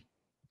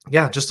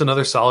 yeah, just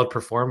another solid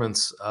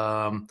performance.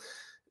 Again,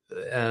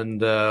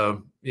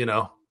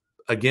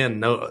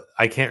 no,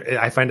 I can't.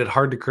 I find it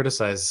hard to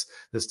criticize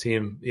this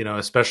team.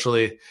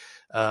 Especially,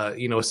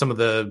 with some of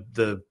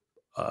the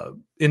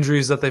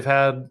injuries that they've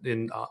had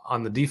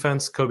on the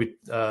defense. Kobe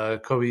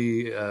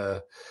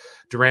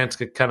Durant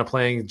kind of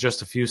playing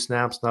just a few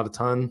snaps, not a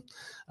ton,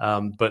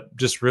 but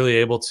just really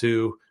able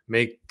to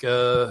make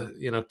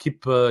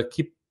keep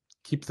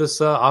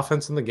this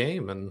offense in the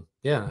game. And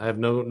yeah, I have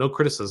no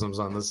criticisms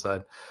on this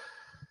side.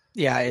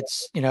 Yeah,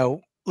 it's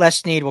Les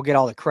Snead will get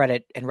all the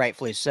credit, and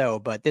rightfully so,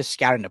 but this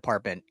scouting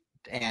department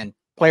and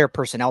player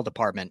personnel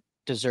department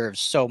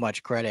deserves so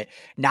much credit,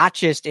 not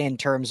just in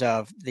terms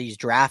of these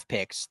draft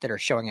picks that are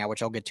showing out,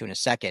 which I'll get to in a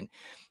second,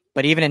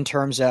 but even in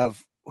terms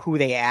of who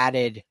they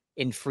added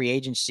in free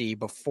agency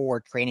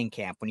before training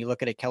camp. When you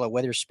look at Akella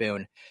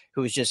Witherspoon,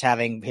 who's just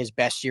having his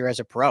best year as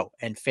a pro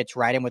and fits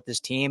right in with this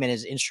team and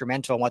is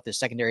instrumental in what the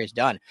secondary has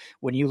done.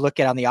 When you look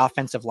at on the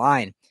offensive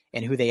line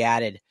and who they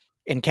added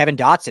in Kevin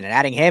Dotson and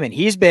adding him, and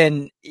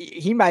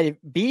he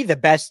might be the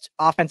best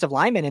offensive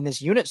lineman in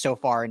this unit so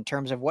far in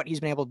terms of what he's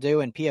been able to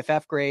do in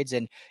PFF grades.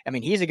 And I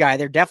mean, he's a guy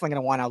they're definitely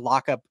going to want to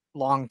lock up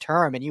long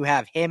term, and you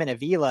have him and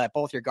Avila at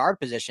both your guard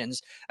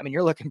positions. I mean,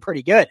 you're looking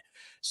pretty good.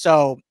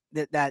 So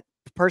that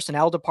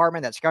personnel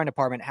department, that scouting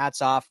department,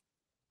 hats off.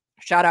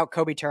 Shout out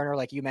Kobe Turner,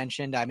 like you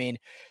mentioned. I mean,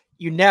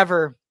 you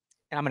never,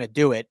 and I'm going to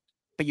do it,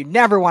 but you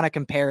never want to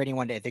compare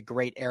anyone to the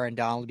great Aaron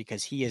Donald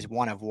because he is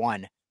one of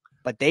one.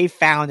 But they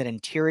found an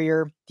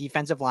interior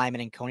defensive lineman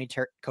in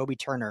Kobe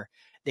Turner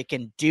that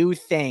can do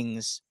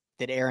things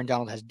that Aaron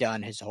Donald has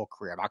done his whole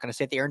career. I'm not going to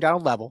say at the Aaron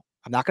Donald level.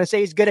 I'm not going to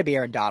say he's going to be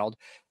Aaron Donald.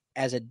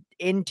 As an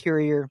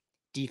interior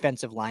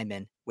defensive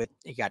lineman,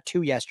 he got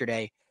 2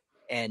 yesterday,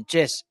 and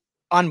just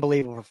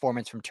unbelievable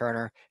performance from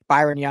Turner.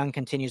 Byron Young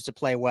continues to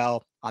play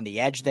well on the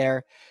edge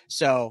there.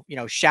 So,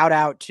 shout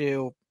out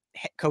to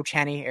Coach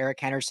Eric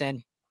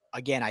Henderson.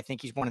 Again, I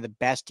think he's one of the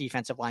best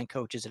defensive line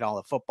coaches in all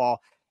of football.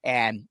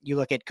 And you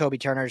look at Kobe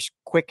Turner's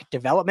quick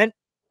development,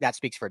 that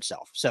speaks for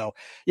itself. So,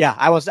 yeah,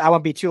 I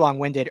won't be too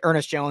long-winded.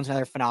 Ernest Jones,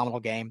 another phenomenal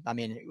game. I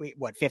mean,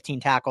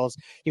 15 tackles?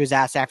 He was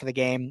asked after the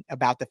game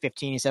about the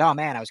 15. He said, "Oh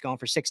man, I was going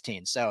for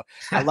 16." So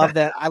I love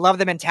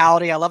the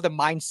mentality. I love the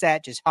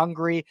mindset, just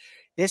hungry.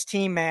 This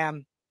team,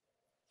 man,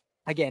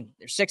 again,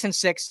 they're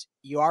 6-6.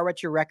 You are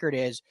what your record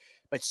is,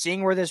 but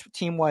seeing where this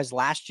team was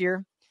last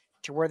year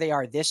to where they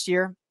are this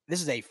year,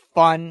 this is a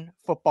fun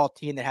football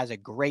team that has a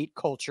great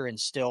culture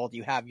instilled.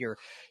 You have your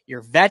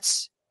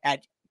vets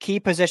at key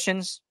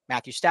positions.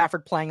 Matthew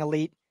Stafford playing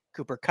elite.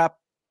 Cooper Kupp,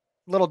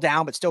 a little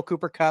down, but still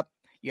Cooper Kupp.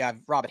 You have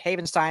Robert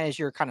Havenstein as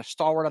your kind of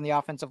stalwart on the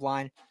offensive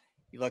line.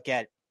 You look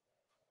at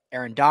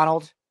Aaron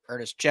Donald,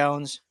 Ernest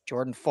Jones,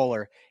 Jordan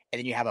Fuller, and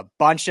then you have a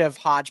bunch of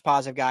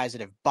hodgepodge of guys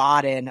that have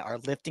bought in, are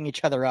lifting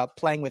each other up,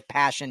 playing with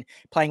passion,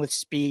 playing with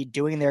speed,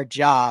 doing their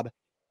job.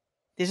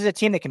 this is a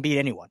team that can beat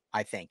anyone,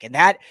 I think. And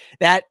that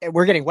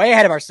we're getting way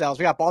ahead of ourselves.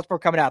 We got Baltimore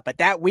coming up, but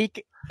that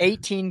week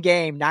 18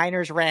 game,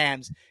 Niners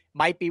Rams,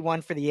 might be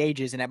one for the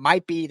ages. And it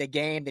might be the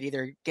game that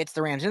either gets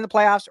the Rams in the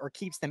playoffs or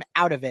keeps them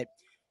out of it.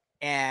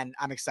 And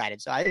I'm excited.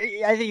 So I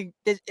think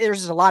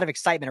there's a lot of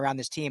excitement around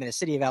this team, and the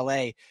city of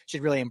LA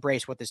should really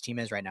embrace what this team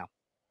is right now.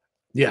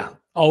 Yeah,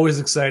 always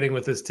exciting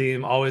with this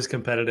team, always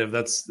competitive.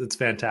 That's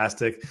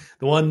fantastic.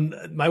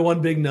 My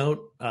one big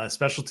note,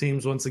 special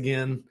teams once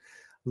again.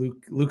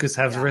 Lucas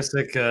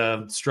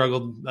Havrisik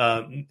struggled,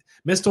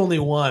 missed only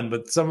one,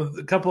 but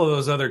a couple of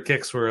those other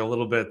kicks were a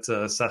little bit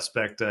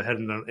suspect,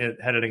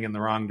 heading in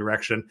the wrong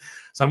direction.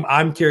 So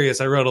I'm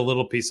curious. I wrote a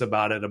little piece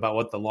about it, about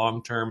what the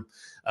long term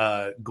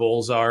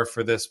goals are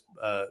for this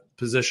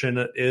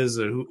position is.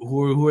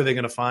 Who are they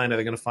going to find? Are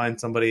they going to find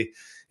somebody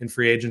in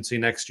free agency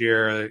next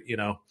year?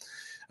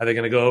 Are they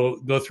going to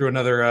go through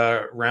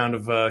another round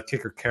of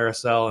kicker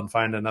carousel and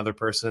find another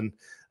person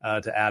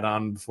to add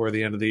on before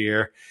the end of the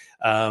year?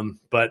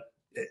 But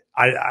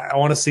I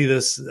want to see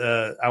this.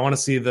 I want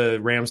to see the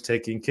Rams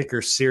taking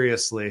kickers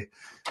seriously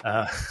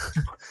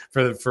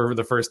for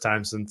the first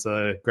time since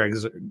Greg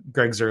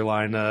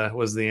Zuerlein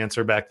was the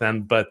answer back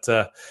then. But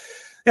they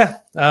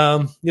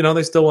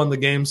still won the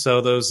game,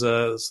 so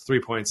those 3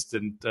 points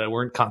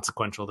weren't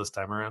consequential this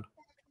time around.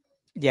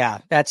 Yeah,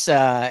 that's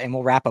and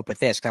we'll wrap up with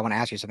this because I want to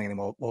ask you something, and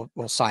then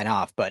we'll sign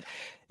off. But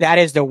that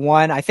is the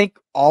one. I think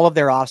all of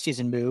their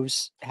offseason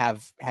moves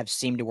have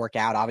seemed to work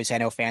out. Obviously, I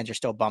know fans are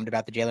still bummed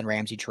about the Jalen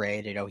Ramsey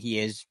trade. He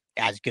is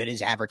as good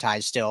as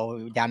advertised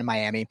still down in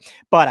Miami,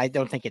 but I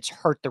don't think it's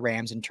hurt the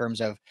Rams in terms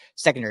of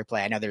secondary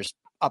play. I know there's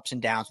ups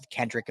and downs with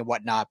Kendrick and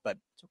whatnot, but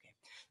it's okay.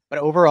 But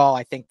overall,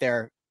 I think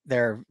they're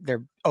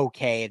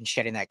okay, and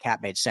shedding that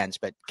cap made sense.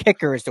 But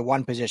kicker is the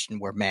one position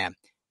where, man,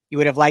 you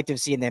would have liked to have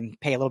seen them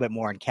pay a little bit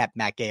more and kept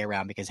Matt Gay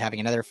around, because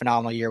having another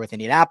phenomenal year with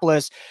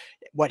Indianapolis,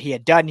 what he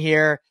had done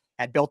here,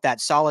 had built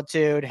that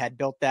solitude, had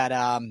built that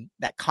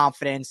that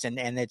confidence, and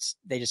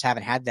they just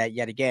haven't had that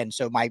yet again.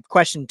 So my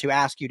question to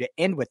ask you to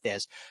end with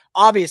this,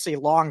 obviously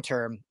long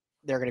term,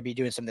 they're going to be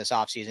doing some of this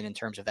offseason in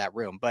terms of that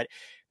room. But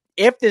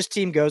if this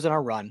team goes on a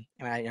run,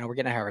 and we're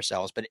going to have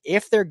ourselves, but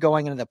if they're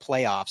going into the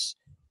playoffs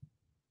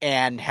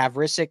and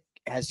Havrisik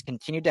has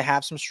continued to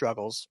have some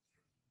struggles,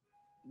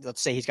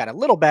 let's say he's got a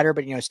little better,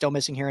 but still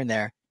missing here and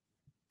there,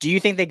 do you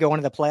think they go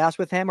into the playoffs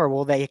with him, or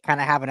will they kind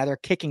of have another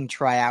kicking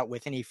tryout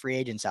with any free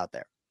agents out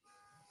there?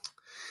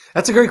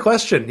 That's a great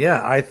question.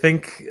 Yeah, I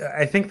think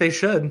they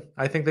should.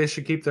 I think they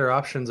should keep their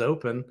options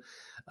open.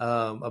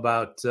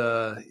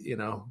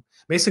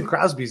 Mason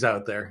Crosby's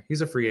out there.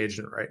 He's a free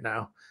agent right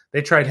now.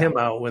 They tried him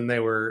out when they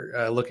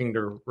were looking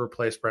to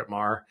replace Brett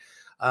Maher.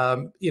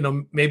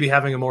 Maybe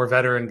having a more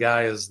veteran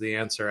guy is the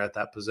answer at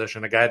that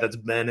position. A guy that's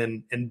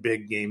been in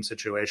big game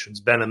situations,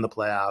 been in the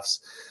playoffs,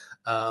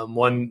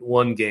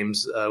 won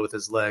games with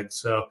his legs.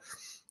 So,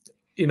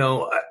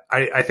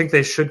 I think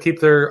they should keep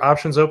their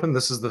options open.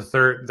 This is the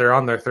third. They're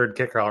on their third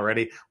kicker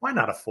already. Why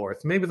not a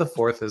fourth? Maybe the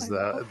fourth is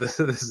this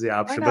is the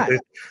option. But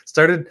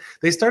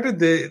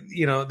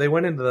they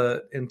went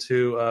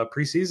into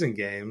preseason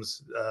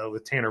games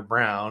with Tanner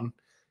Brown,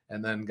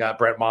 and then got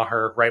Brett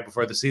Maher right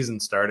before the season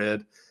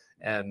started.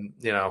 And,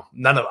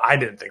 I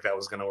didn't think that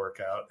was going to work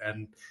out.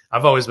 And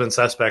I've always been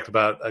suspect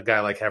about a guy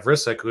like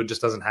Havrisik, who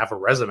just doesn't have a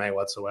resume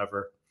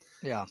whatsoever.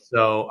 Yeah.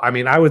 So,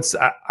 I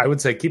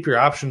would say keep your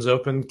options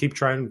open, keep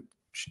trying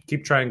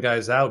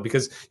guys out,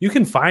 because you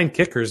can find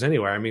kickers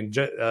anywhere. I mean,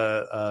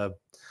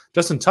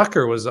 Justin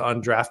Tucker was an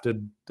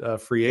undrafted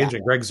free agent. Yeah.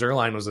 Greg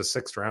Zuerlein was a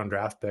 6th round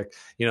draft pick.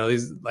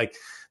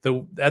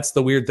 That's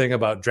the weird thing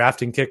about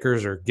drafting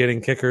kickers or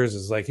getting kickers,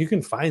 is like, you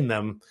can find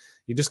them.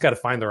 You just got to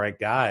find the right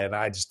guy. And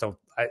I just don't,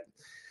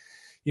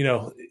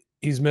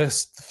 he's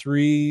missed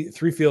three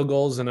field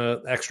goals and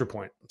an extra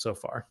point so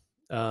far.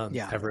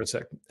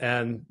 Havrisik.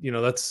 And,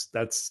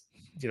 that's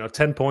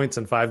 10 points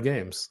in 5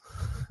 games.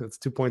 That's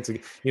 2 points.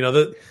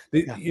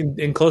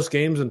 In close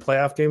games and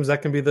playoff games,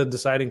 that can be the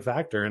deciding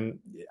factor. And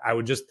I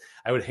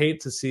would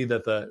hate to see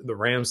that the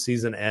Rams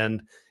season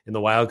end in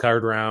the wild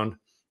card round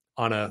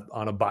on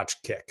a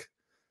botched kick.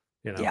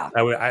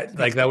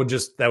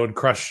 That would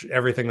crush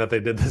everything that they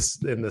did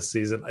in this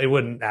season. It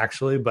wouldn't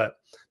actually, but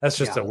that's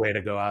just a way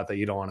to go out that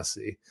you don't want to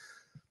see.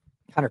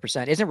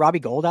 100%. Isn't Robbie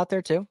Gould out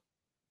there too?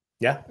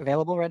 Yeah.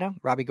 Available right now?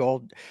 Robbie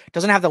Gould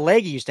doesn't have the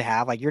leg he used to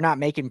have. Like, you're not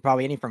making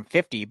probably any from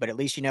 50, but at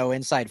least,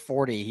 inside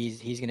 40,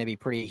 he's going to be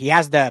pretty, he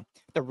has the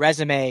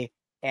resume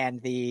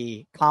and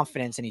the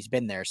confidence, and he's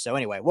been there. So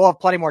anyway, we'll have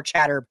plenty more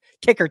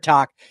kicker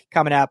talk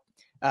coming up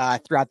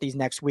throughout these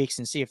next weeks,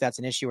 and see if that's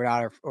an issue or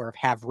not, or if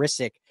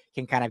Havrisik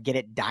can kind of get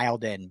it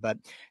dialed in. But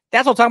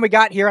that's all the time we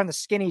got here on the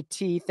Skinny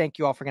Tea. Thank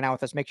you all for getting out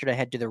with us. Make sure to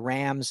head to the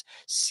Rams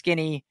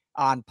Skinny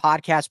on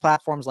podcast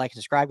platforms. Like and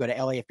subscribe. Go to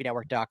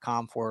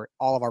lafbnetwork.com for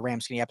all of our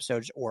Rams Skinny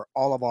episodes or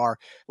all of our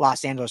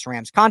Los Angeles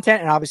Rams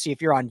content. And obviously, if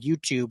you're on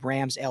YouTube,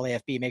 Rams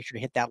LAFB, make sure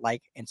to hit that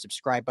like and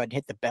subscribe button,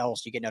 hit the bell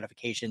so you get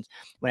notifications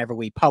whenever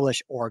we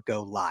publish or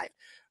go live.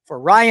 For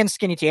Ryan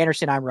Skinny T.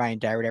 Anderson, I'm Ryan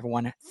Dyrud.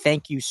 Everyone,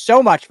 thank you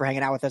so much for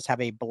hanging out with us. Have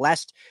a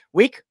blessed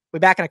week. We'll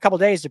be back in a couple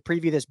days to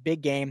preview this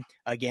big game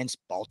against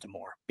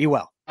Baltimore. Be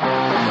well.